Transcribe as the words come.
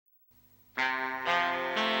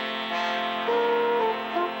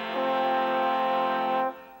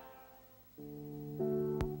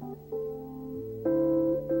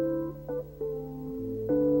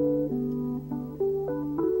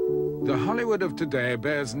Hollywood of today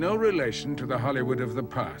bears no relation to the Hollywood of the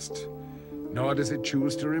past, nor does it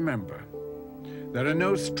choose to remember. There are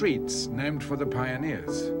no streets named for the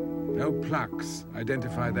pioneers. No plaques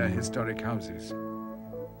identify their historic houses.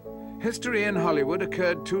 History in Hollywood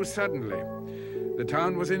occurred too suddenly. The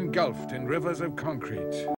town was engulfed in rivers of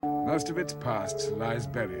concrete. Most of its past lies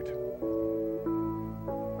buried.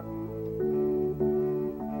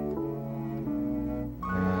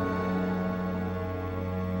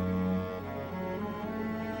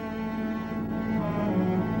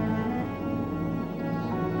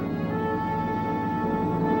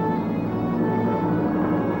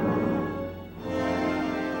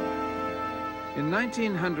 In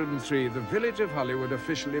 1903, the village of Hollywood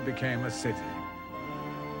officially became a city.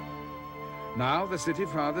 Now, the city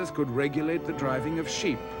fathers could regulate the driving of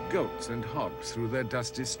sheep, goats, and hogs through their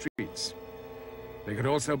dusty streets. They could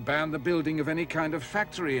also ban the building of any kind of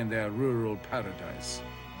factory in their rural paradise.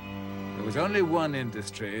 There was only one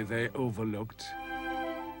industry they overlooked: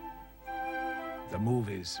 the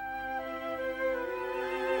movies.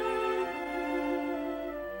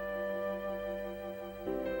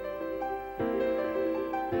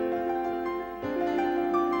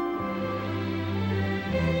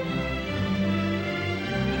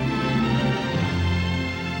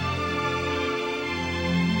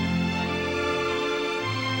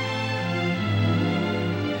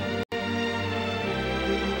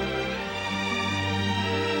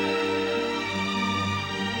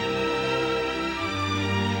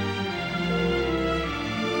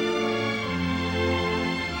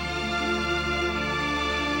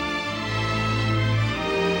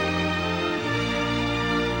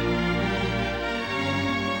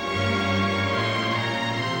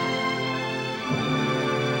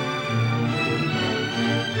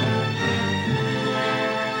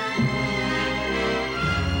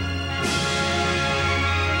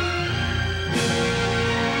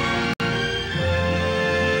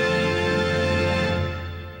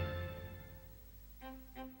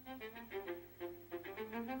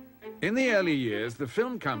 In the early years, the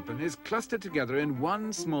film companies clustered together in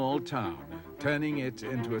one small town, turning it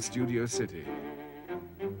into a studio city.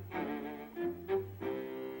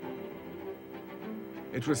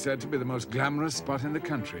 It was said to be the most glamorous spot in the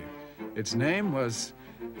country. Its name was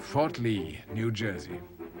Fort Lee, New Jersey.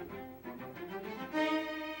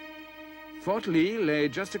 Fort Lee lay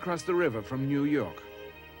just across the river from New York.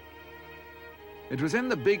 It was in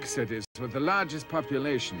the big cities with the largest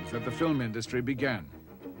populations that the film industry began.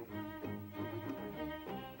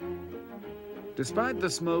 Despite the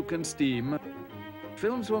smoke and steam,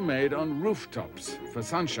 films were made on rooftops, for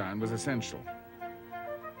sunshine was essential.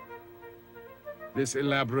 This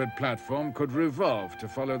elaborate platform could revolve to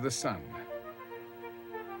follow the sun.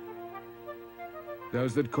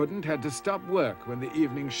 Those that couldn't had to stop work when the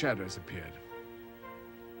evening shadows appeared.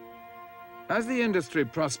 As the industry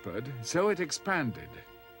prospered, so it expanded.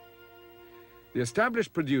 The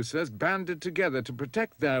established producers banded together to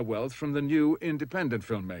protect their wealth from the new independent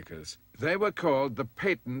filmmakers. They were called the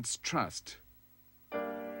Patents Trust.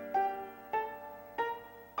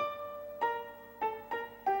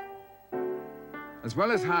 As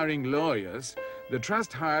well as hiring lawyers, the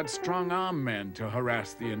trust hired strong-arm men to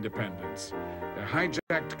harass the independents. They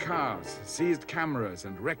hijacked cars, seized cameras,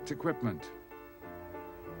 and wrecked equipment.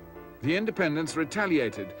 The independents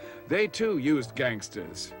retaliated. They too used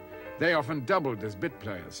gangsters. They often doubled as bit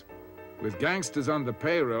players. With gangsters on the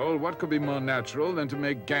payroll, what could be more natural than to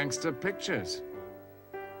make gangster pictures?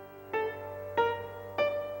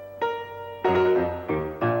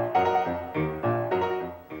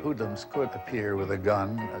 Hoodlums could appear with a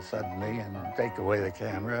gun suddenly and take away the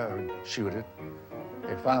camera or shoot it.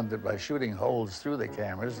 They found that by shooting holes through the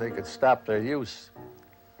cameras, they could stop their use.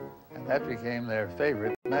 And that became their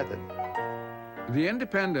favorite method. The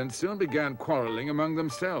independents soon began quarreling among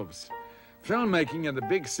themselves. Filmmaking in the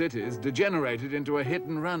big cities degenerated into a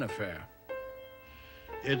hit-and-run affair.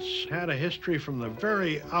 It's had a history from the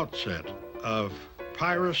very outset of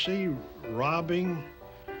piracy, robbing.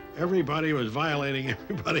 Everybody was violating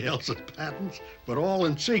everybody else's patents, but all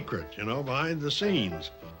in secret, you know, behind the scenes.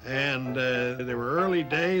 And there were early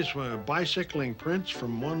days when bicycling prints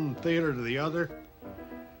from one theater to the other.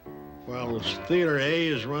 While Theater A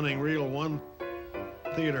is running reel 1,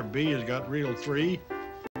 Theater B has got reel 3.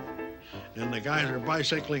 And the guys are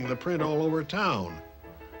bicycling the print all over town.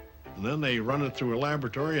 And then they run it through a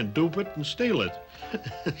laboratory and dupe it and steal it.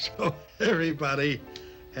 So everybody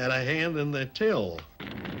had a hand in the till.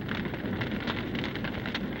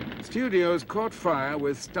 Studios caught fire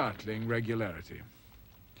with startling regularity.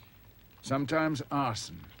 Sometimes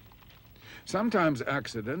arson. Sometimes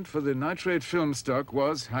accident, for the nitrate film stock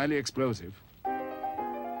was highly explosive. The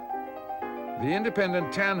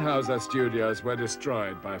independent Tannhauser studios were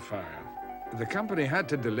destroyed by fire. The company had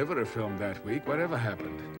to deliver a film that week, whatever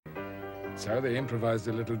happened. So they improvised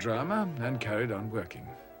a little drama and carried on working.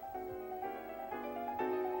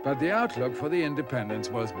 But the outlook for the independents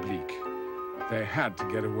was bleak. They had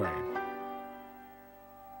to get away.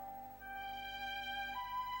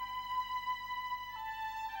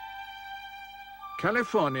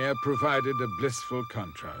 California provided a blissful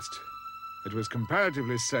contrast. It was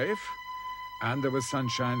comparatively safe, and there was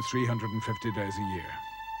sunshine 350 days a year.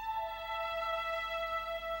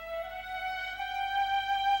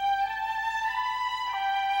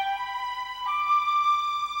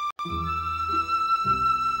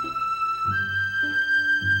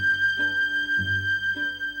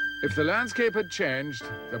 If the landscape had changed,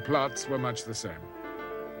 the plots were much the same.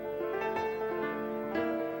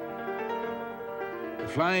 The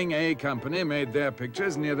Flying A Company made their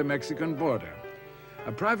pictures near the Mexican border.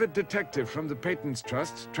 A private detective from the Patents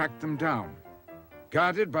Trust tracked them down.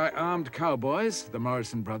 Guarded by armed cowboys, the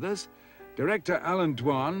Morrison brothers, director Alan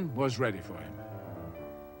Dwan was ready for him.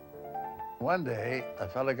 One day, a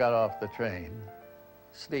fellow got off the train,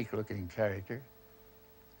 sleek-looking character,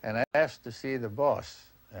 and asked to see the boss.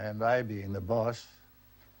 And I, being the boss,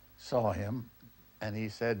 saw him, and he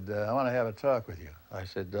said, I want to have a talk with you. I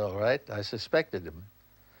said, all right. I suspected him.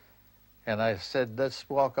 And I said, let's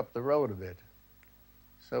walk up the road a bit.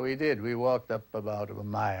 So we did. We walked up about a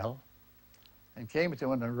mile and came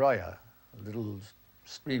to an arroyo, a little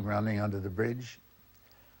stream running under the bridge,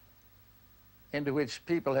 into which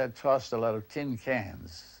people had tossed a lot of tin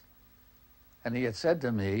cans. And he had said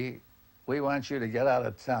to me, we want you to get out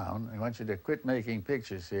of town. We want you to quit making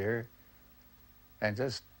pictures here and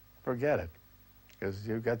just forget it, because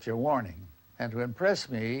you got your warning. And to impress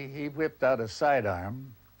me, he whipped out a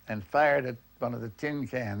sidearm and fired at one of the tin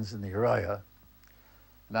cans in the arroyo.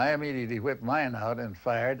 And I immediately whipped mine out and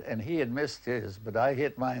fired, and he had missed his, but I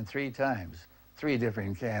hit mine 3 times. 3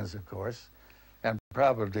 different cans, of course, and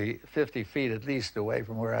probably 50 feet at least away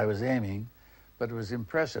from where I was aiming, but it was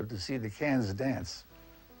impressive to see the cans dance.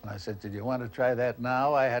 And I said, did you want to try that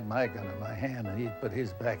now? I had my gun in my hand, and he'd put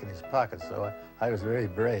his back in his pocket, so I was very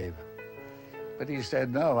brave. But he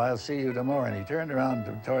said, no, I'll see you tomorrow. And he turned around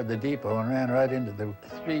toward the depot and ran right into the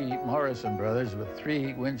 3 Morrison brothers with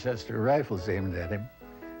 3 Winchester rifles aimed at him,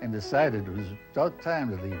 and decided it was about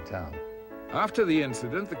time to leave town. After the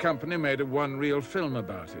incident, the company made a one-reel film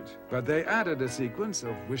about it, but they added a sequence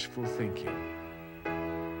of wishful thinking.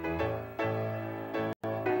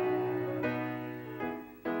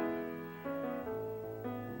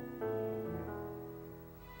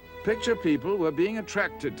 Picture people were being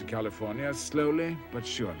attracted to California slowly but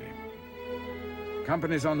surely.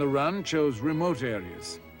 Companies on the run chose remote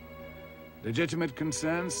areas. Legitimate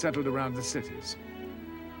concerns settled around the cities.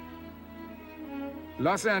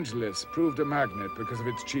 Los Angeles proved a magnet because of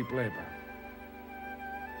its cheap labor.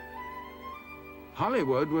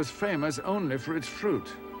 Hollywood was famous only for its fruit.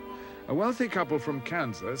 A wealthy couple from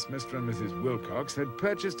Kansas, Mr. and Mrs. Wilcox, had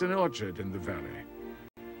purchased an orchard in the valley.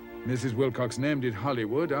 Mrs. Wilcox named it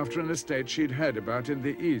Hollywood after an estate she'd heard about in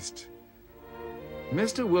the East.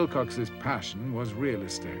 Mr. Wilcox's passion was real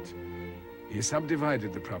estate. He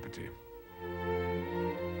subdivided the property.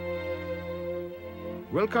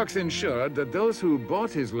 Wilcox ensured that those who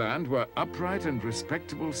bought his land were upright and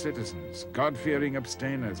respectable citizens, God-fearing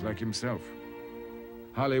abstainers like himself.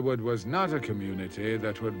 Hollywood was not a community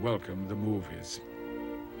that would welcome the movies.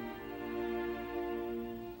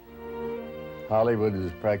 Hollywood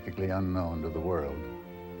is practically unknown to the world.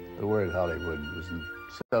 The word Hollywood was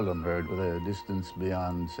seldom heard with a distance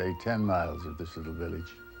beyond, say, 10 miles of this little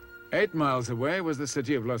village. 8 miles away was the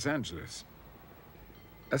city of Los Angeles.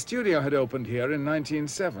 A studio had opened here in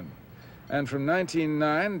 1907, and from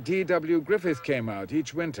 1909, D.W. Griffith came out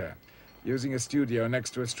each winter, using a studio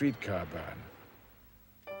next to a streetcar barn.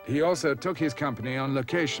 He also took his company on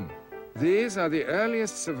location. These are the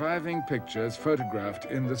earliest surviving pictures photographed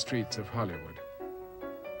in the streets of Hollywood.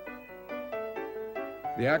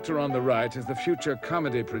 The actor on the right is the future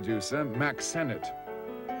comedy producer, Mack Sennett.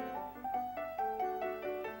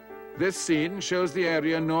 This scene shows the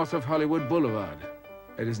area north of Hollywood Boulevard.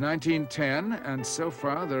 It is 1910, and so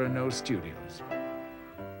far there are no studios.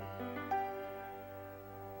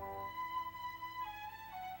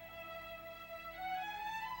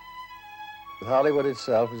 Hollywood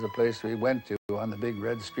itself is a place we went to on the big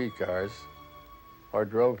red streetcars, or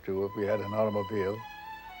drove to if we had an automobile,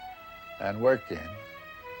 and worked in.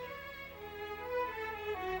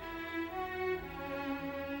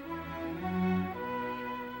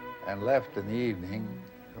 and left in the evening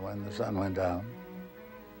when the sun went down,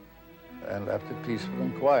 and left it peaceful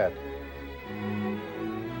and quiet.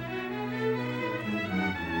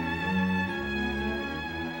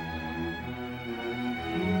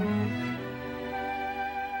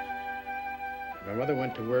 My mother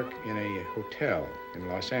went to work in a hotel in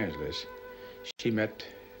Los Angeles. She met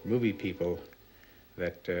movie people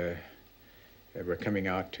that were coming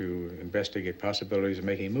out to investigate possibilities of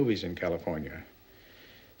making movies in California.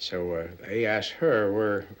 So they asked her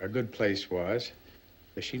where a good place was.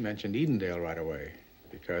 She mentioned Edendale right away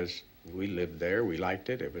because we lived there, we liked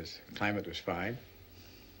it, the climate was fine.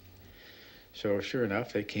 So sure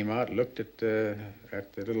enough, they came out, looked at the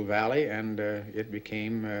little valley, and it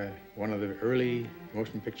became one of the early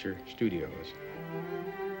motion picture studios.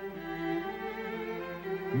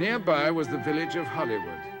 Nearby was the village of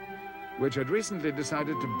Hollywood, which had recently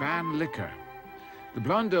decided to ban liquor. The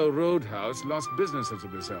Blondeau Roadhouse lost business as a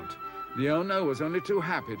result. The owner was only too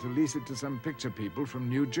happy to lease it to some picture people from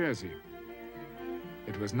New Jersey.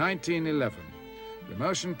 It was 1911. The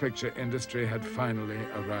motion picture industry had finally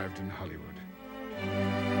arrived in Hollywood.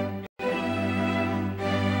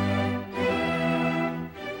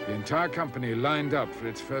 The entire company lined up for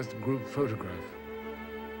its first group photograph.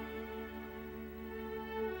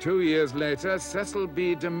 2 years later, Cecil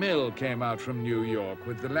B. DeMille came out from New York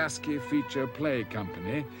with the Lasky Feature Play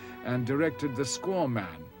Company and directed The Squaw Man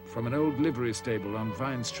from an old livery stable on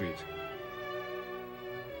Vine Street.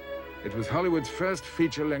 It was Hollywood's first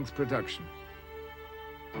feature-length production.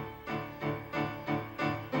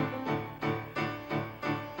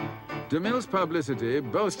 DeMille's publicity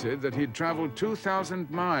boasted that he'd traveled 2,000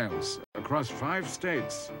 miles across 5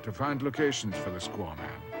 states to find locations for The Squaw Man.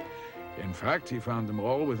 In fact, he found them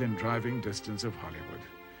all within driving distance of Hollywood.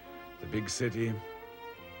 The big city,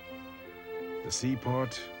 the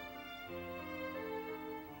seaport,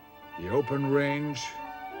 the open range,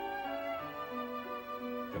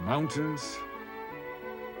 the mountains,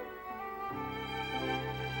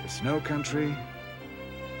 the snow country,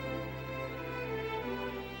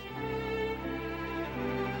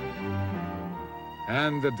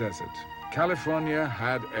 and the desert. California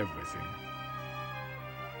had everything.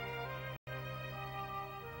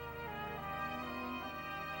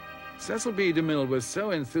 Cecil B. DeMille was so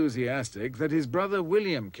enthusiastic that his brother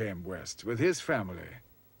William came west with his family,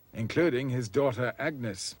 including his daughter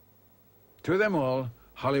Agnes. To them all,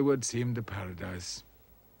 Hollywood seemed a paradise.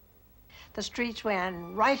 The streets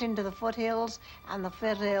went right into the foothills, and the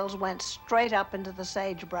foothills went straight up into the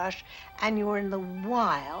sagebrush, and you were in the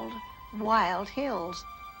wild, wild hills.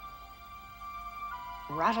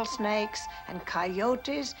 Rattlesnakes and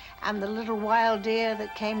coyotes and the little wild deer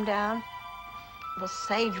that came down. The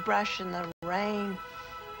sagebrush in the rain,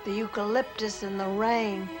 the eucalyptus in the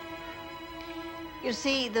rain. You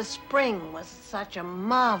see, the spring was such a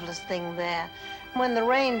marvelous thing there. When the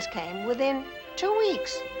rains came, within 2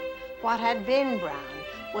 weeks, what had been brown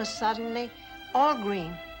was suddenly all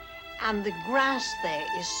green. And the grass there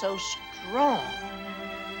is so strong,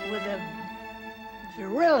 with a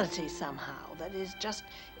virility somehow that is just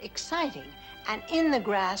exciting. And in the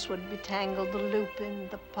grass would be tangled the lupin,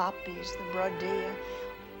 the poppies, the brodeia,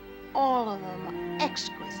 all of them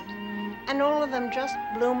exquisite. And all of them just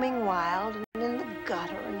blooming wild, and in the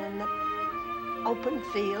gutter and in the open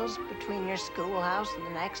fields between your schoolhouse and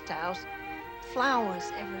the next house,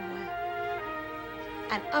 flowers everywhere.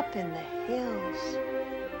 And up in the hills,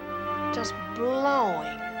 just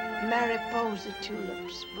blowing Mariposa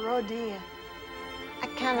tulips, brodeia. I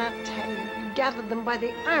cannot tell you, you gathered them by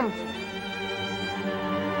the armful.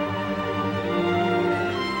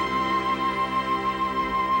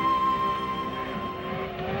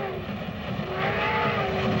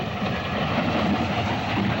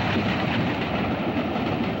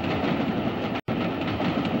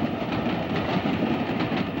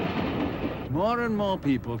 More and more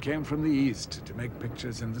people came from the east to make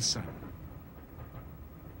pictures in the sun.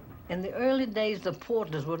 In the early days, the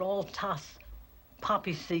porters would all toss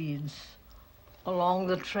poppy seeds along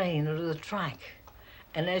the train or the track.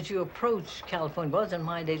 And as you approach California, it was in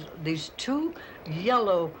my days, these 2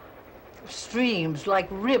 yellow streams like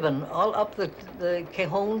ribbon all up the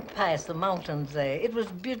Cajon Pass, the mountains there. It was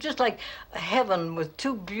just like heaven with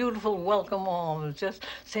 2 beautiful welcome arms, just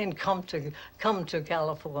saying, come to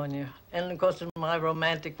California. And of course, in my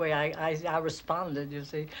romantic way, I responded, you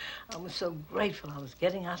see. I was so grateful I was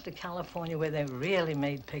getting out to California where they really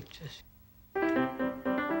made pictures.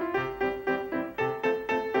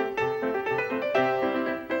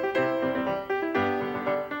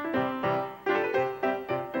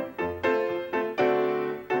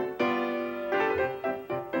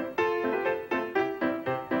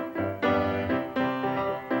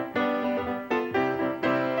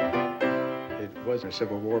 was a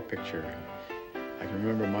Civil War picture. I can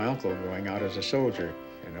remember my uncle going out as a soldier.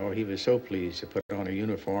 You know, he was so pleased to put on a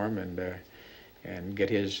uniform and get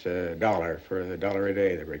his dollar for the $1 a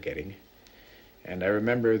day they were getting. And I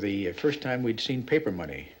remember the first time we'd seen paper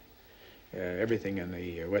money. Everything on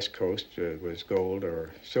the West Coast was gold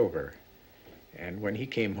or silver. And when he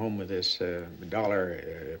came home with this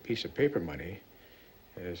dollar piece of paper money,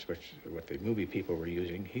 what the movie people were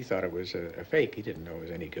using, he thought it was a fake. He didn't know it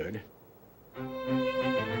was any good.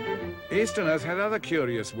 Easterners had other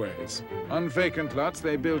curious ways. On vacant lots,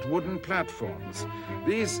 they built wooden platforms.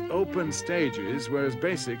 These open stages were as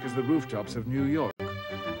basic as the rooftops of New York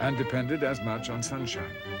and depended as much on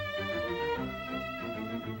sunshine.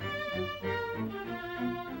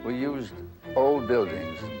 We used old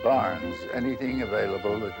buildings, barns, anything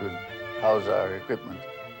available that could house our equipment.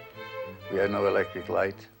 We had no electric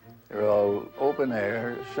light. They were all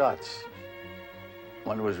open-air shots.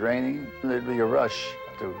 When it was raining, there'd be a rush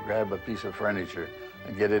to grab a piece of furniture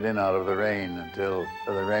and get it in out of the rain until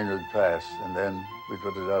the rain would pass, and then we'd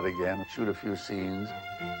put it out again, shoot a few scenes.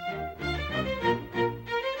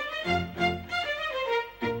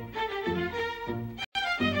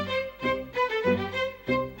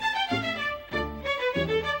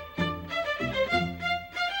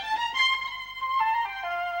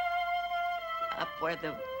 Up where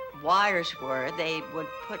the wires were, they would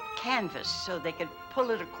put canvas so they could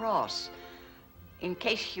pull it across. In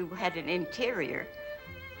case you had an interior,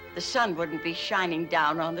 the sun wouldn't be shining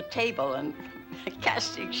down on the table and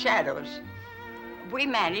casting shadows. We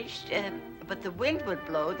managed, but the wind would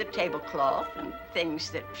blow the tablecloth and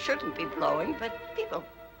things that shouldn't be blowing, but people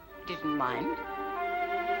didn't mind.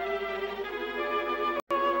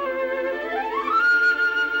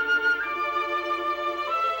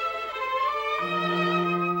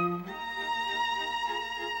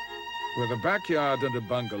 With a backyard and a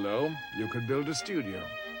bungalow, you could build a studio.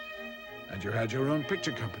 And you had your own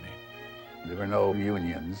picture company. There were no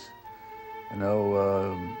unions,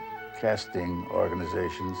 no casting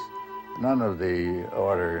organizations, none of the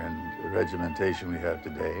order and regimentation we have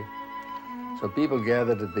today. So people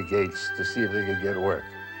gathered at the gates to see if they could get work,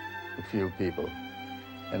 a few people.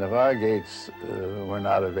 And if our gates were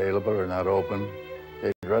not available or not open,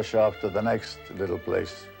 they'd rush off to the next little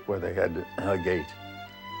place where they had a gate.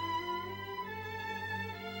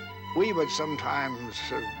 We would sometimes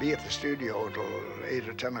be at the studio till 8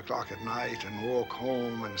 or 10 o'clock at night and walk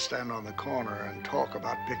home and stand on the corner and talk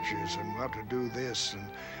about pictures and how to do this and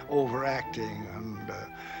overacting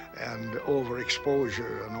and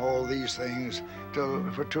overexposure and all these things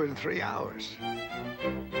for 2 and 3 hours.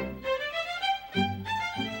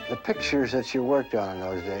 The pictures that you worked on in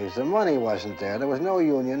those days, the money wasn't there. There was no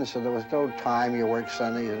union, so there was no time. You worked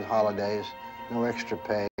Sundays and holidays, no extra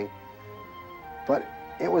pay. But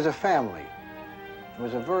it was a family. It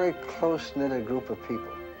was a very close-knitted group of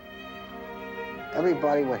people.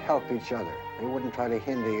 Everybody would help each other. They wouldn't try to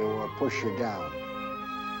hinder you or push you down.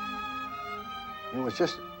 It was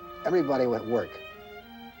just everybody would work.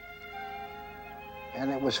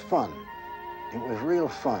 And it was fun. It was real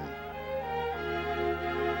fun.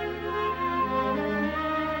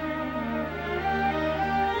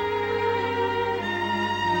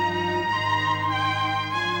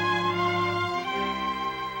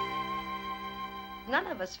 None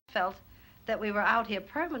of us felt that we were out here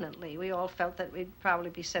permanently. We all felt that we'd probably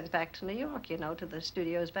be sent back to New York, you know, to the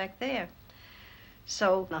studios back there.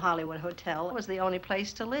 So the Hollywood Hotel was the only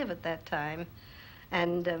place to live at that time.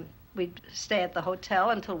 And we'd stay at the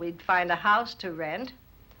hotel until we'd find a house to rent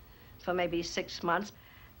for maybe 6 months.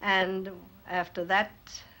 And after that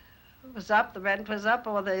was up, the rent was up,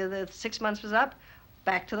 or the 6 months was up,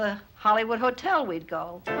 back to the Hollywood Hotel we'd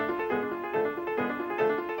go.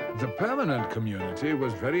 The permanent community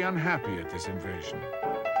was very unhappy at this invasion.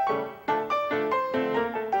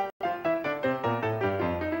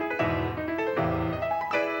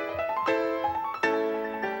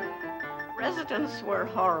 Residents were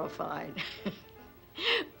horrified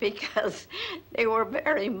because they were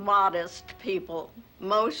very modest people,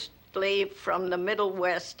 mostly from the Middle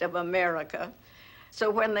West of America.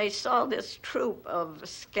 So when they saw this troupe of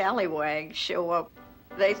scallywags show up,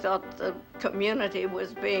 they thought the community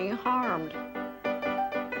was being harmed.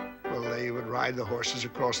 Well, they would ride the horses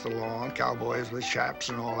across the lawn, cowboys with chaps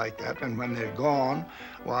and all like that. And when they'd gone,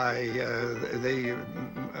 why,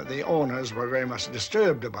 the owners were very much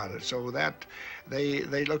disturbed about it. So that they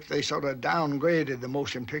sort of downgraded the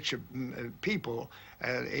motion picture people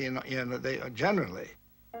generally.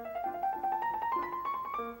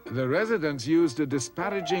 The residents used a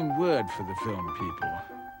disparaging word for the film people.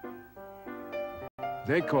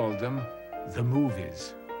 They called them the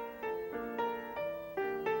movies.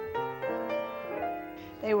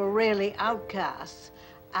 They were really outcasts,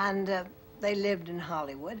 and they lived in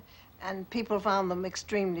Hollywood, and people found them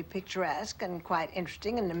extremely picturesque and quite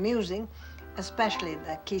interesting and amusing, especially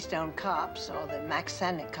the Keystone Cops or the Mack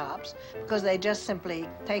Sennett Cops, because they just simply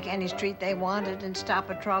take any street they wanted and stop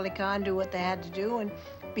a trolley car and do what they had to do and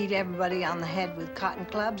beat everybody on the head with cotton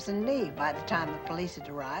clubs and leave by the time the police had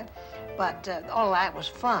arrived. But all that was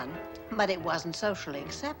fun, but it wasn't socially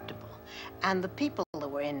acceptable. And the people that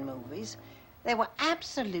were in movies, they were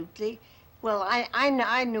absolutely, well,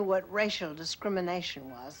 I knew what racial discrimination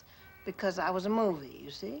was because I was a movie,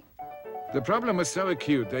 you see. The problem was so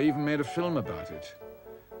acute, they even made a film about it.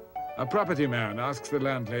 A property man asks the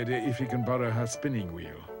landlady if he can borrow her spinning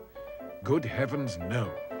wheel. Good heavens, no.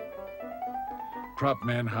 Prop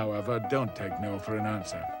men, however, don't take no for an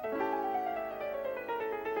answer.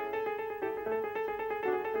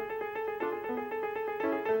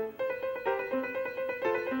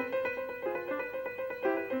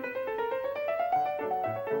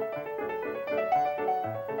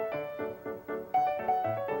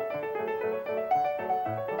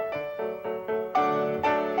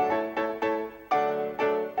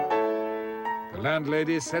 The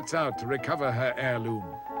landlady sets out to recover her heirloom.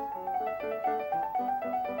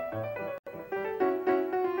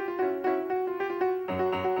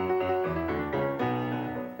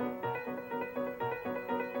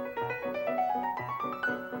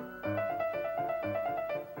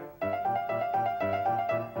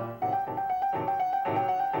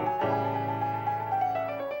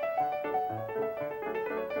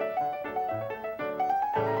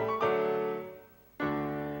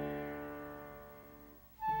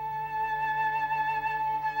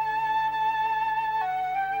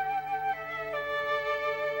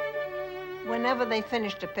 Whenever they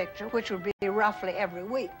finished a picture, which would be roughly every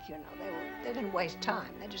week, you know, they didn't waste time.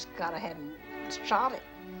 They just got ahead and shot it.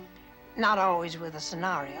 Not always with a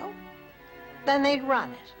scenario. Then they'd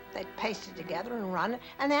run it. They'd paste it together and run it,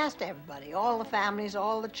 and they asked everybody, all the families,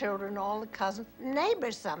 all the children, all the cousins,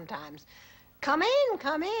 neighbors sometimes, come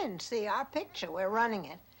in, see our picture, we're running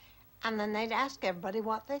it. And then they'd ask everybody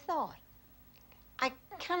what they thought. I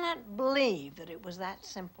cannot believe that it was that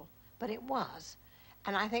simple, but it was.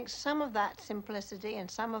 And I think some of that simplicity and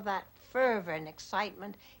some of that fervor and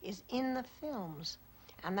excitement is in the films.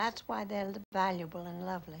 And that's why they're valuable and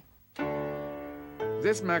lovely.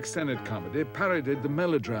 This Mack Sennett comedy parodied the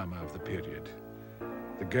melodrama of the period.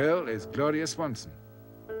 The girl is Gloria Swanson.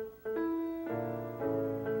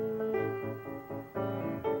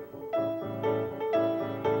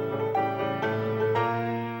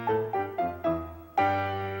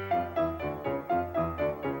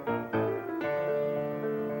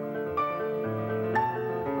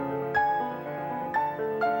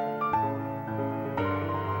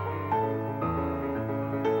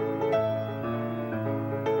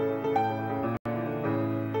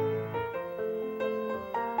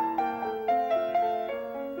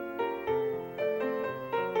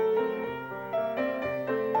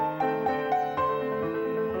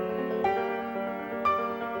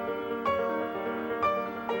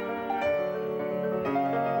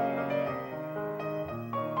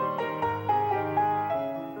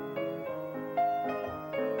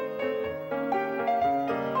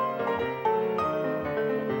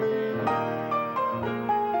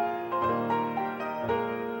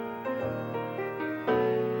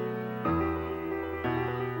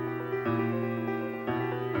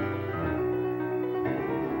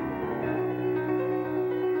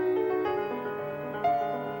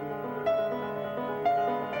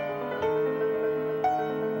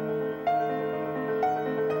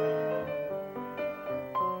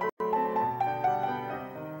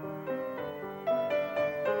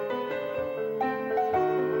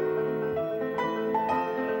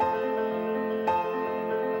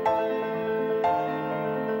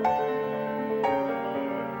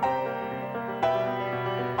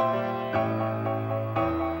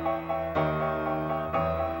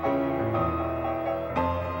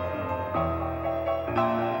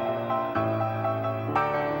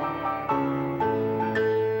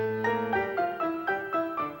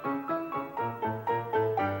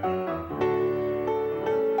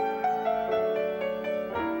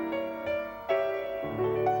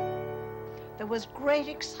 Was great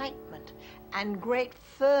excitement and great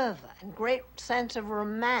fervor and great sense of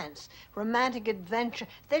romance, romantic adventure.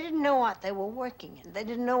 They didn't know what they were working in. They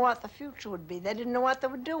didn't know what the future would be. They didn't know what they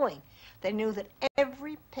were doing. They knew that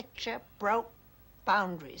every picture broke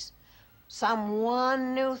boundaries. Some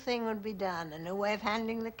one new thing would be done, a new way of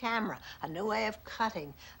handling the camera, a new way of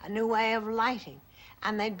cutting, a new way of lighting.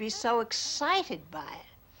 And they'd be so excited by it.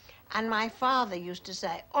 And my father used to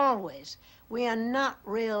say, always, we are not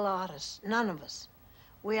real artists, none of us.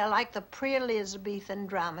 We are like the pre-Elizabethan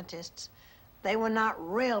dramatists. They were not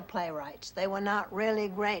real playwrights. They were not really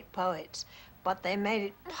great poets, but they made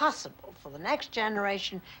it possible for the next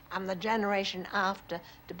generation and the generation after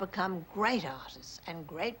to become great artists and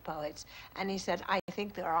great poets. And he said, I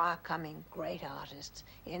think there are coming great artists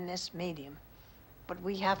in this medium, but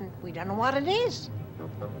we don't know what it is.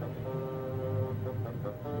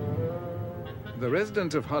 The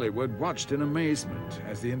residents of Hollywood watched in amazement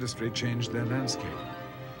as the industry changed their landscape.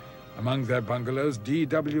 Among their bungalows,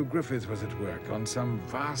 D.W. Griffith was at work on some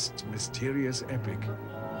vast, mysterious epic.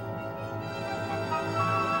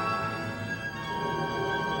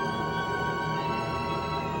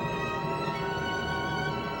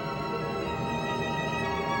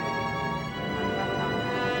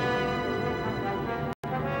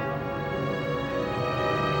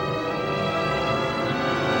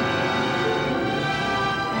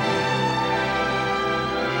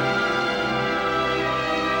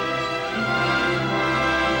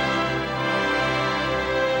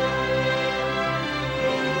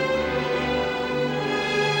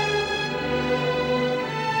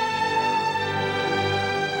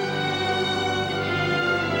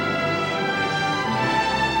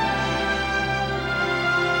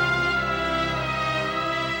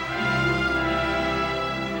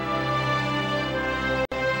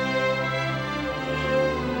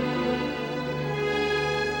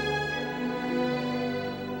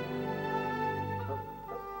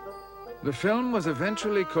 The film was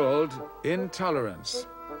eventually called Intolerance.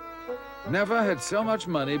 Never had so much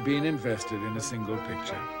money been invested in a single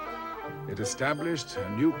picture. It established a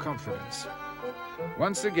new confidence.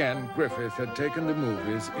 Once again, Griffith had taken the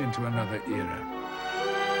movies into another era.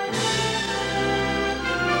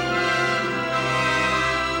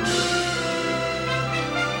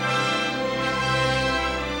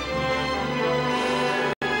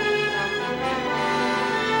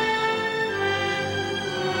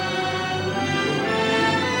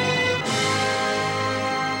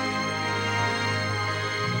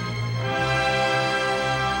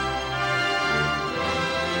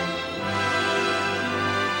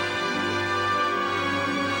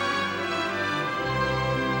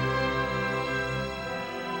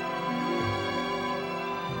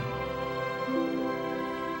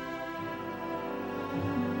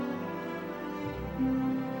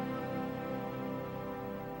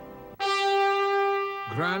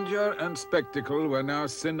 Grandeur and spectacle were now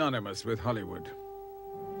synonymous with Hollywood.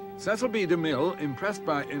 Cecil B. DeMille, impressed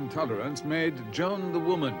by Intolerance, made Joan the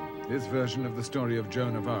Woman, his version of the story of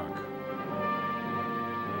Joan of Arc.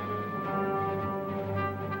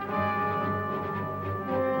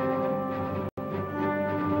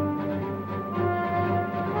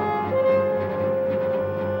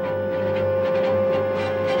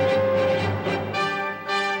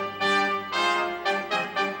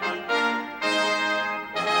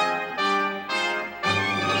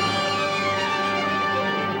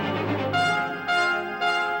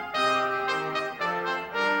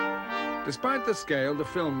 Despite the scale, the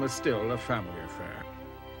film was still a family affair.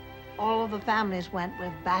 All of the families went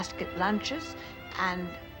with basket lunches, and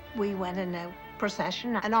we went in a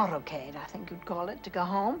procession, an autocade, I think you'd call it, to go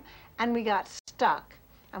home, and we got stuck.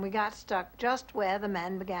 And we got stuck just where the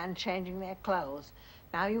men began changing their clothes.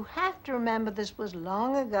 Now, you have to remember this was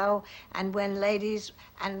long ago, and when ladies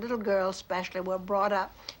and little girls especially were brought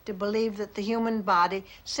up to believe that the human body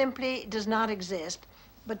simply does not exist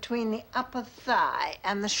between the upper thigh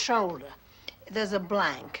and the shoulder. There's a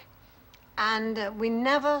blank. And we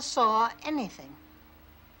never saw anything.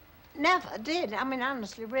 Never did. I mean,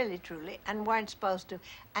 honestly, really, truly, and weren't supposed to.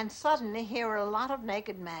 And suddenly, here are a lot of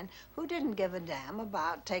naked men who didn't give a damn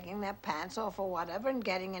about taking their pants off or whatever and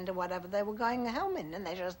getting into whatever they were going home in, and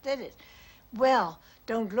they just did it. Well,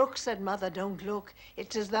 don't look, said Mother, don't look.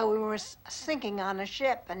 It's as though we were sinking on a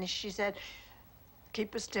ship. And she said,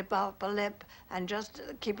 keep a stiff upper lip and just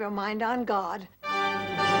keep your mind on God.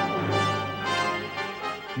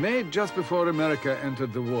 Made just before America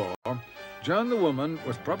entered the war, Joan the Woman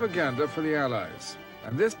was propaganda for the Allies.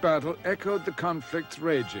 And this battle echoed the conflicts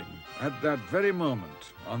raging at that very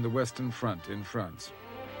moment on the Western Front in France.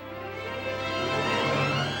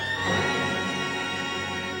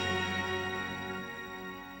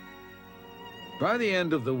 By the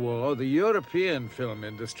end of the war, the European film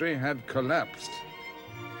industry had collapsed.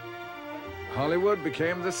 Hollywood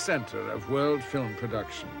became the center of world film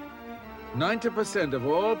production. 90% of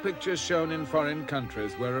all pictures shown in foreign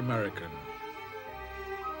countries were American.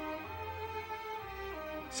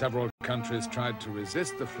 Several countries tried to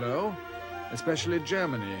resist the flow, especially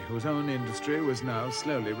Germany, whose own industry was now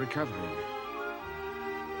slowly recovering.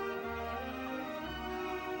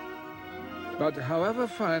 But however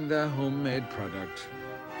fine their homemade product,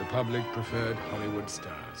 the public preferred Hollywood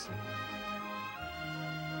stars.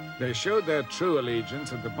 They showed their true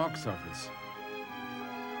allegiance at the box office.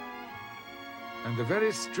 And the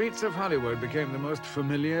very streets of Hollywood became the most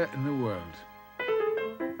familiar in the world.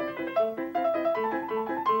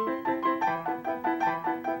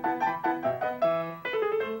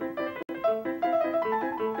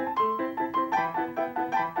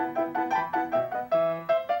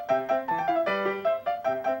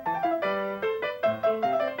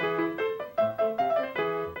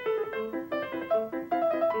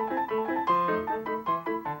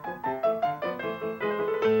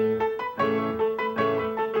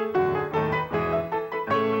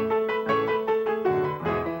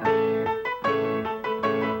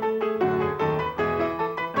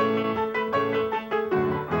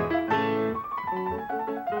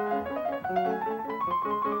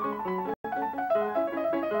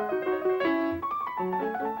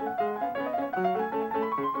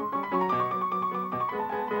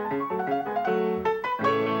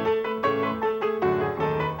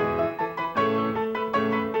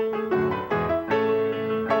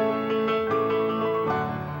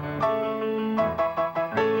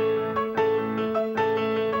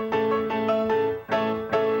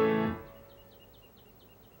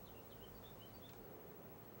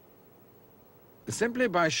 Simply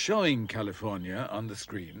by showing California on the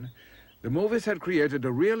screen, the movies had created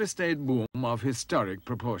a real estate boom of historic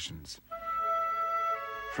proportions.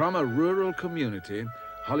 From a rural community,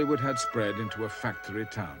 Hollywood had spread into a factory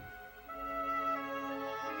town.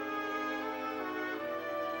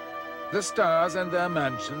 The stars and their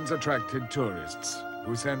mansions attracted tourists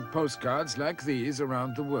who sent postcards like these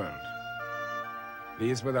around the world.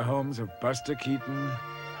 These were the homes of Buster Keaton,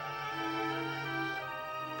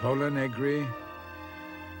 Pola Negri,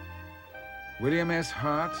 William S.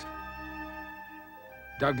 Hart,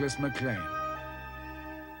 Douglas MacLean.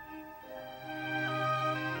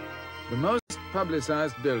 The most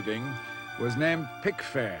publicized building was named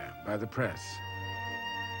Pickfair by the press.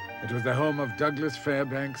 It was the home of Douglas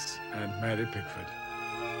Fairbanks and Mary Pickford.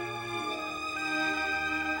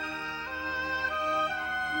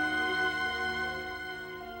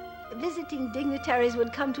 Visiting dignitaries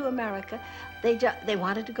would come to America. They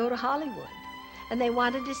wanted to go to Hollywood. And they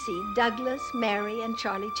wanted to see Douglas, Mary, and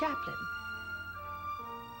Charlie Chaplin.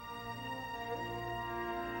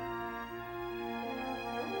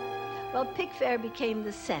 Well, Pickfair became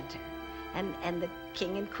the center, and the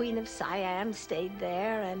King and Queen of Siam stayed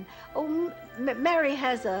there, and Mary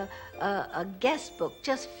has a guest book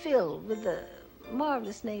just filled with the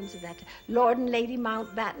marvelous names of that. Lord and Lady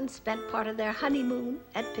Mountbatten spent part of their honeymoon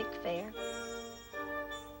at Pickfair.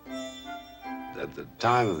 At the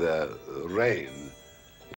time of their reign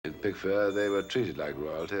in Pickfair, they were treated like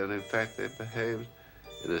royalty, and in fact they behaved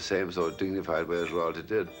in the same sort of dignified way as royalty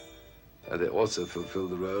did. And they also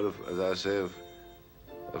fulfilled the role of, as I say,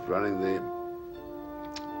 of running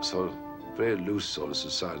the sort of very loose sort of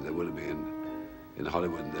society there would have been in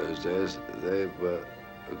Hollywood in those days. They were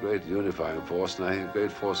a great unifying force, and I think a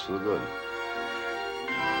great force for the good.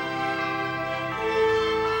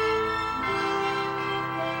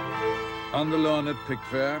 On the lawn at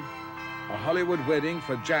Pickfair, a Hollywood wedding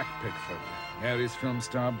for Jack Pickford, Mary's film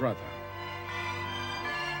star brother.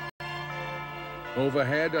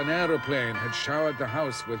 Overhead, an aeroplane had showered the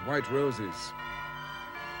house with white roses.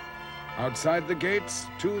 Outside the gates,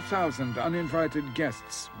 2,000 uninvited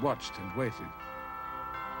guests watched and waited.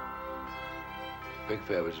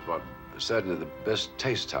 Pickfair was certainly the best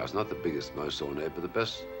taste house, not the biggest, most ornate, but the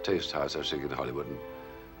best taste house, I think, in Hollywood. And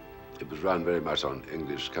it was run very much on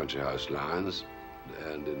English country house lines,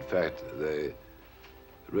 and in fact, they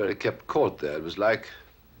really kept court there. It was like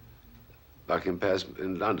Buckingham Palace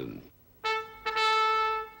in London.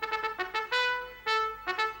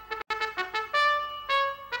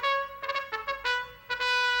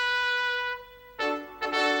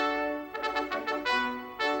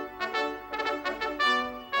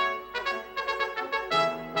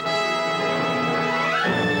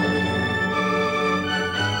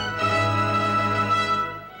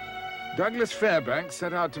 Douglas Fairbanks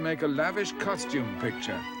set out to make a lavish costume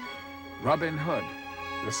picture, Robin Hood.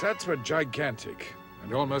 The sets were gigantic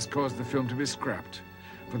and almost caused the film to be scrapped,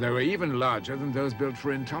 for they were even larger than those built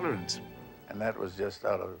for Intolerance. And that was just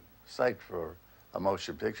out of sight for a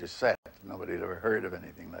motion picture set. Nobody had ever heard of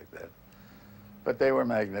anything like that. But they were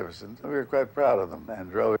magnificent. We were quite proud of them.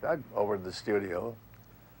 And drove over to the studio,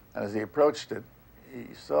 and as he approached it,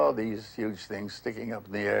 he saw these huge things sticking up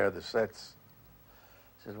in the air, the sets,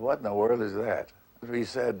 He says, what in the world is that? We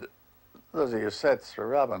said, those are your sets for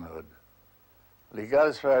Robin Hood. Well, he got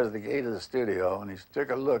as far as the gate of the studio, and he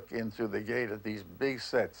took a look in through the gate at these big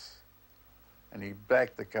sets. And he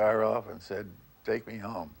backed the car off and said, take me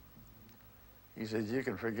home. He said, you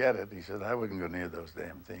can forget it. He said, I wouldn't go near those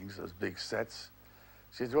damn things, those big sets.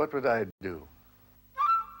 He said, what would I do?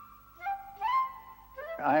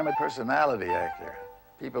 I'm a personality actor.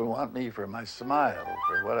 People want me for my smile,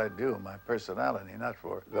 for what I do, my personality, not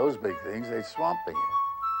for those big things. They swamp me.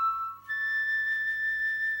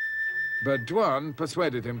 But Dwan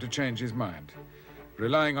persuaded him to change his mind.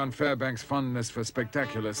 Relying on Fairbanks' fondness for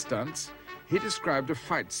spectacular stunts, he described a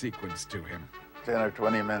fight sequence to him. 10 or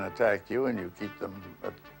 20 men attack you, and you keep them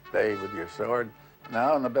at bay with your sword.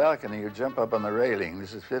 Now on the balcony, you jump up on the railing.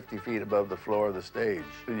 This is 50 feet above the floor of the stage.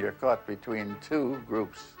 And you're caught between two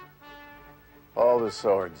groups, all with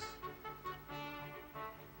swords.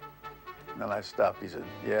 And then I stopped. He said,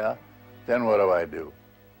 yeah? Then what do I do?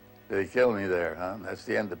 Did he kill me there, huh? That's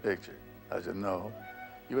the end of the picture. I said, no.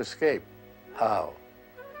 You escape. How?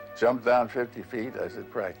 Jumped down 50 feet, I said,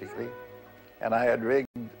 practically. And I had rigged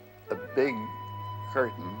a big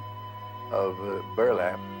curtain of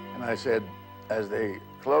burlap. And I said, as they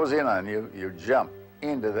close in on you, you jump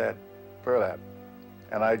into that burlap.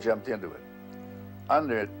 And I jumped into it.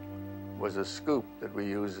 Under it was a scoop that we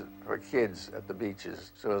use for kids at the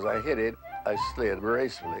beaches. So as I hit it, I slid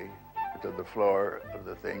gracefully to the floor of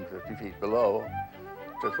the thing 50 feet below,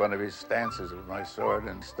 took one of his stances with my sword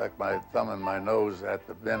and stuck my thumb in my nose at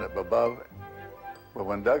the bin up above. But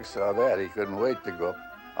when Doug saw that, he couldn't wait to go up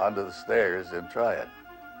onto the stairs and try it.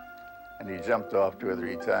 And he jumped off 2 or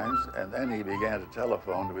 3 times, and then he began to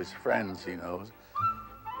telephone to his friends he knows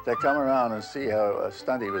to come around and see how a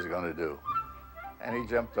stunt he was going to do. And he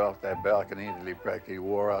jumped off that balcony until he practically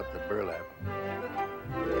wore out the burlap.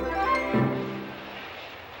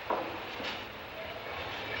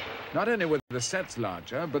 Not only were the sets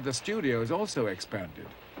larger, but the studios also expanded.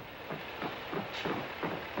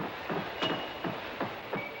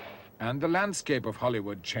 And the landscape of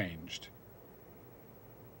Hollywood changed.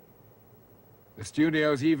 The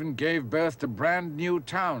studios even gave birth to brand new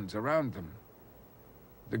towns around them.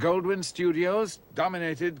 The Goldwyn Studios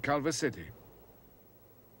dominated Culver City.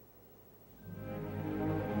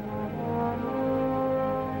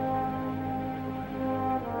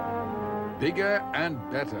 Bigger and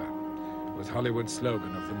better was Hollywood's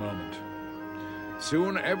slogan of the moment.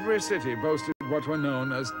 Soon every city boasted what were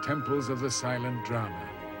known as temples of the silent drama.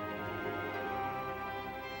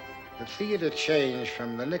 The theater changed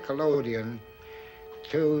from the Nickelodeon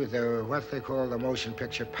to what they call the Motion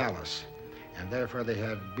Picture Palace. And therefore they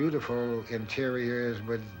had beautiful interiors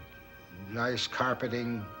with nice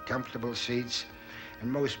carpeting, comfortable seats,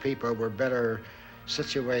 and most people were better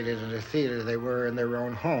situated in a theater than they were in their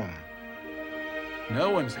own home. No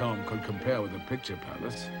one's home could compare with the Picture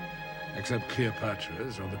Palace, except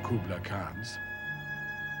Cleopatra's or the Kubla Khan's.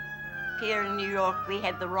 Here in New York, we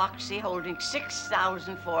had the Roxy holding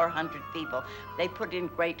 6,400 people. They put in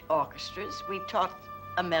great orchestras. We taught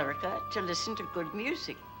America to listen to good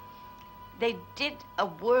music. They did a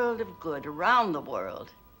world of good around the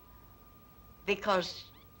world because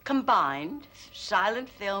combined silent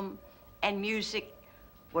film and music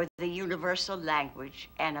were the universal language,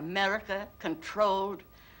 and America controlled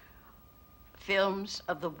films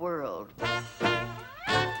of the world.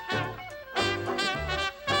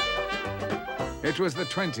 It was the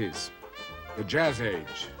 20s, the jazz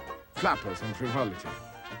age, flappers and frivolity.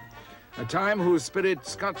 A time whose spirit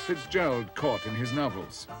Scott Fitzgerald caught in his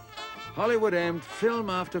novels. Hollywood aimed film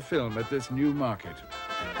after film at this new market.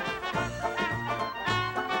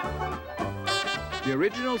 The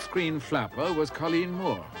original screen flapper was Colleen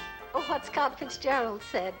Moore. Oh, what Scott Fitzgerald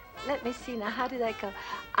said. Let me see now, how did that go?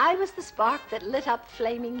 I was the spark that lit up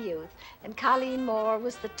flaming youth, and Colleen Moore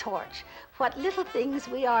was the torch. What little things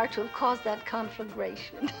we are to have caused that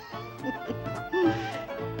conflagration.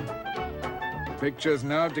 Pictures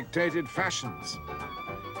now dictated fashions.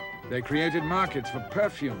 They created markets for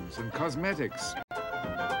perfumes and cosmetics.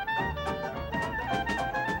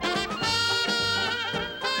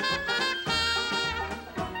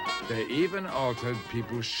 They even altered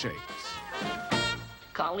people's shapes.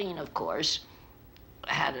 Colleen, of course,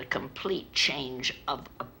 had a complete change of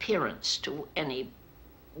appearance to any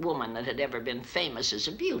woman that had ever been famous as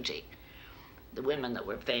a beauty. The women that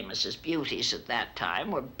were famous as beauties at that time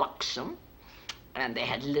were buxom, and they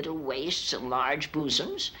had little waists and large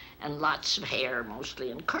bosoms and lots of hair,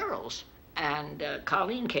 mostly in curls. And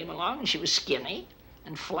Colleen came along, and she was skinny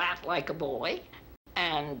and flat like a boy,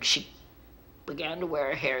 and she began to wear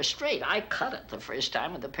her hair straight. I cut it the first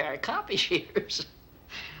time with a pair of copy shears.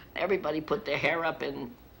 Everybody put their hair up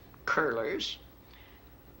in curlers,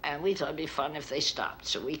 and we thought it'd be fun if they stopped.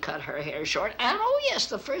 So we cut her hair short, and oh yes,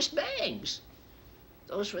 the first bangs.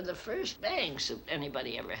 Those were the first bangs that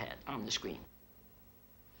anybody ever had on the screen.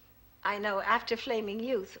 I know after Flaming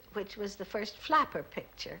Youth, which was the first flapper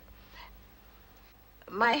picture,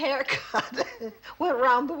 my haircut went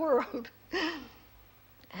around the world.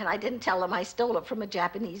 And I didn't tell them I stole it from a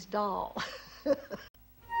Japanese doll.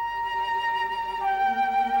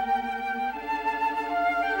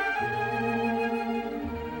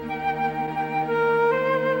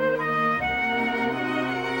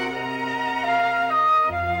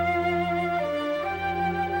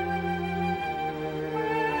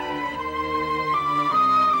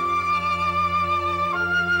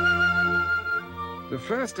 The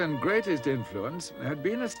first and greatest influence had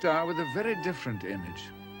been a star with a very different image.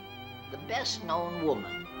 The best known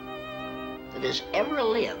woman that has ever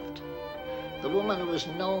lived, the woman who was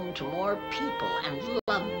known to more people and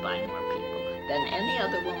loved by more people than any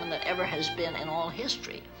other woman that ever has been in all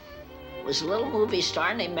history, was a little movie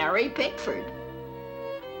star named Mary Pickford.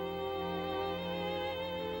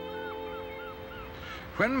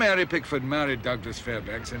 When Mary Pickford married Douglas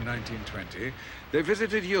Fairbanks in 1920, they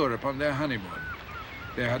visited Europe on their honeymoon.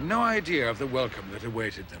 They had no idea of the welcome that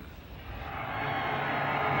awaited them.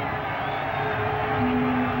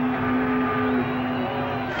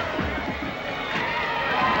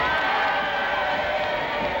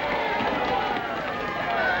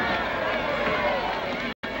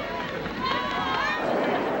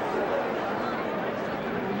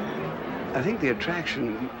 I think the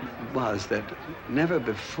attraction was that never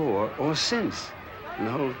before or since in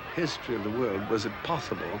the whole history of the world was it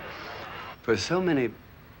possible for so many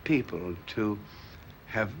people to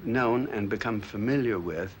have known and become familiar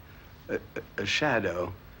with a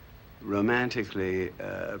shadow romantically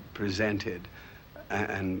presented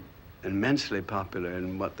and immensely popular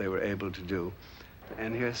in what they were able to do.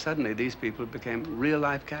 And here suddenly these people became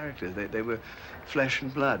real-life characters. They were flesh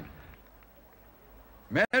and blood.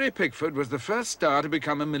 Mary Pickford was the first star to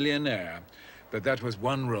become a millionaire, but that was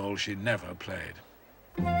one role she never played.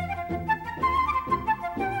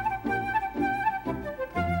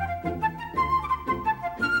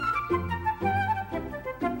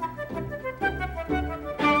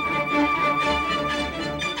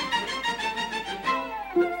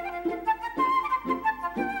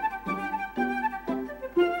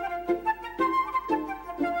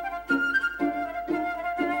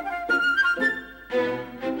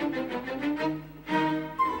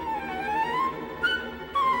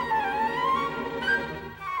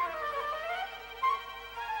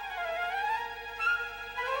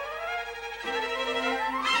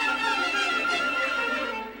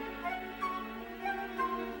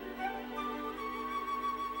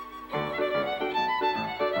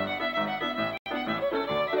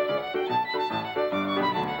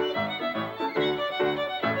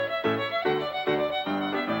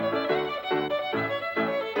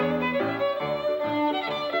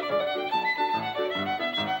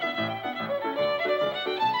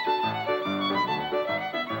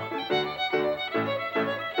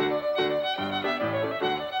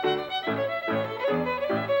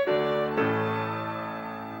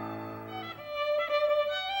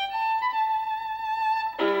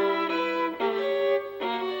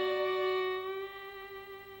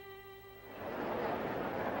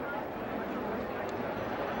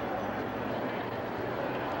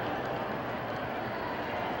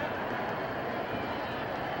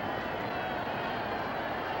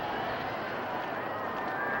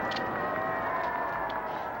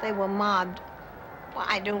 They were mobbed. Well,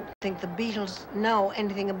 I don't think the Beatles know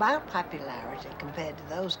anything about popularity compared to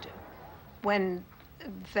those two. When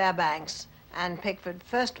Fairbanks and Pickford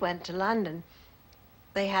first went to London,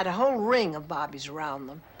 they had a whole ring of Bobbies around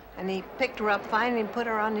them, and he picked her up finally and put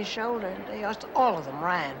her on his shoulder, and they just, all of them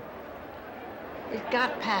ran. It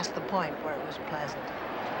got past the point where it was pleasant.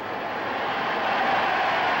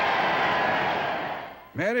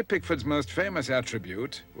 Mary Pickford's most famous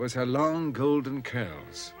attribute was her long golden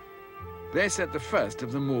curls. They set the first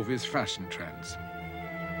of the movie's fashion trends.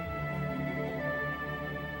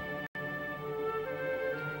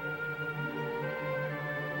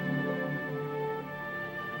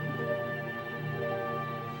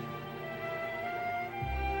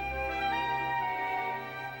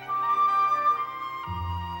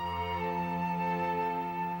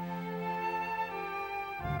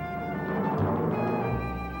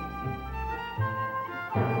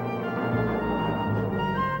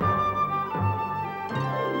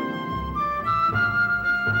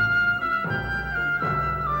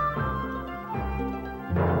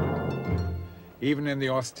 even in the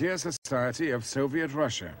austere society of Soviet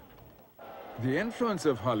Russia. The influence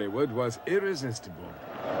of Hollywood was irresistible.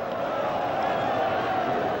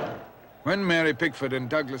 When Mary Pickford and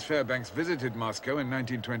Douglas Fairbanks visited Moscow in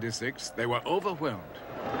 1926, they were overwhelmed.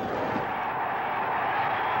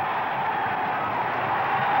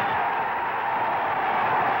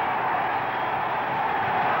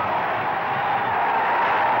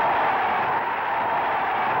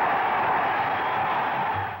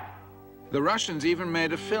 The Russians even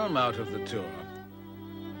made a film out of the tour.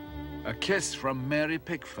 A Kiss from Mary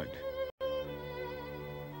Pickford.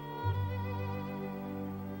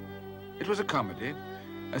 It was a comedy.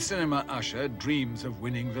 A cinema usher dreams of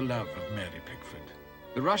winning the love of Mary Pickford.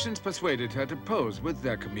 The Russians persuaded her to pose with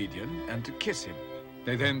their comedian and to kiss him.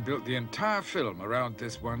 They then built the entire film around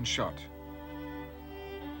this one shot.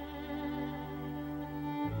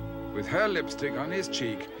 With her lipstick on his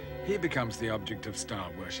cheek, he becomes the object of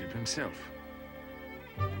star worship himself.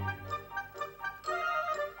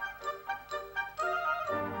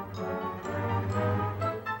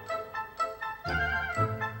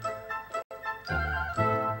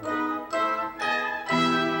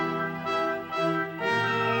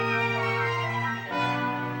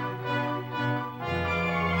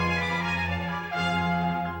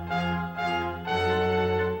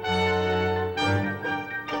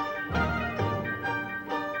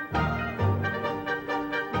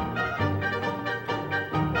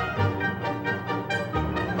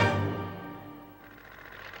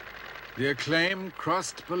 The acclaim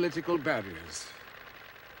crossed political barriers.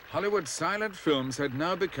 Hollywood's silent films had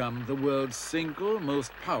now become the world's single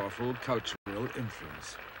most powerful cultural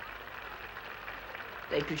influence.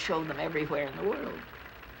 They could show them everywhere in the world.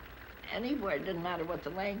 Anywhere, it didn't matter what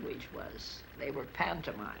the language was. They were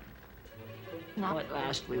pantomime. Now at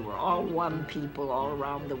last we were all one people all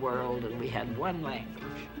around the world, and we had one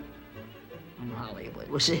language. And Hollywood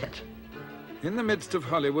was it. In the midst of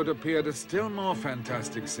Hollywood appeared a still more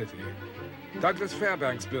fantastic city. Douglas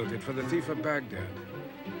Fairbanks built it for The Thief of Baghdad.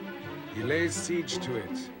 He lays siege to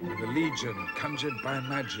it with a legion conjured by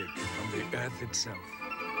magic from the earth itself.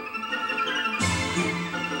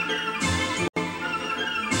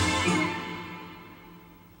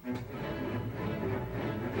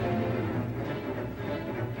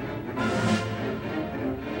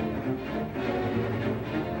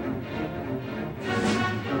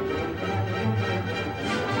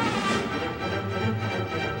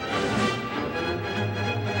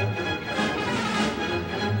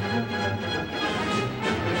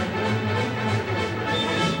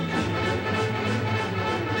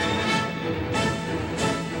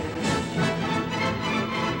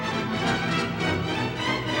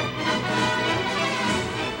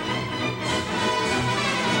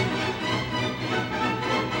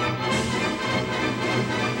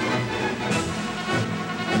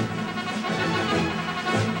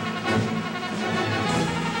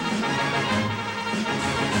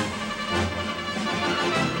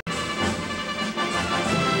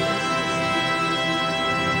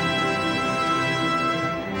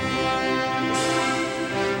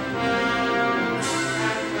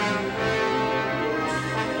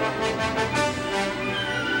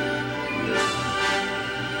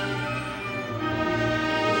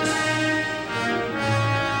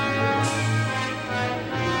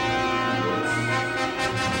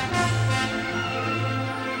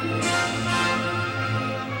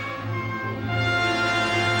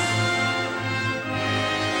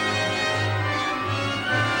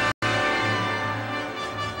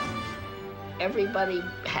 Everybody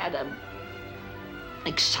had an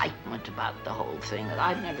excitement about the whole thing that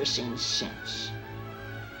I've never seen since.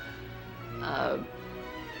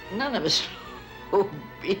 None of us knew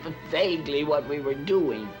even vaguely what we were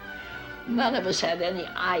doing. None of us had any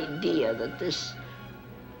idea that this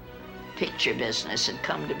picture business had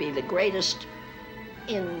come to be the greatest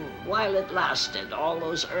while it lasted, all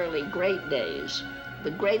those early great days.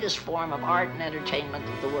 The greatest form of art and entertainment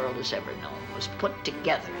that the world has ever known was put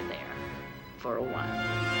together there for a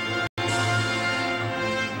while.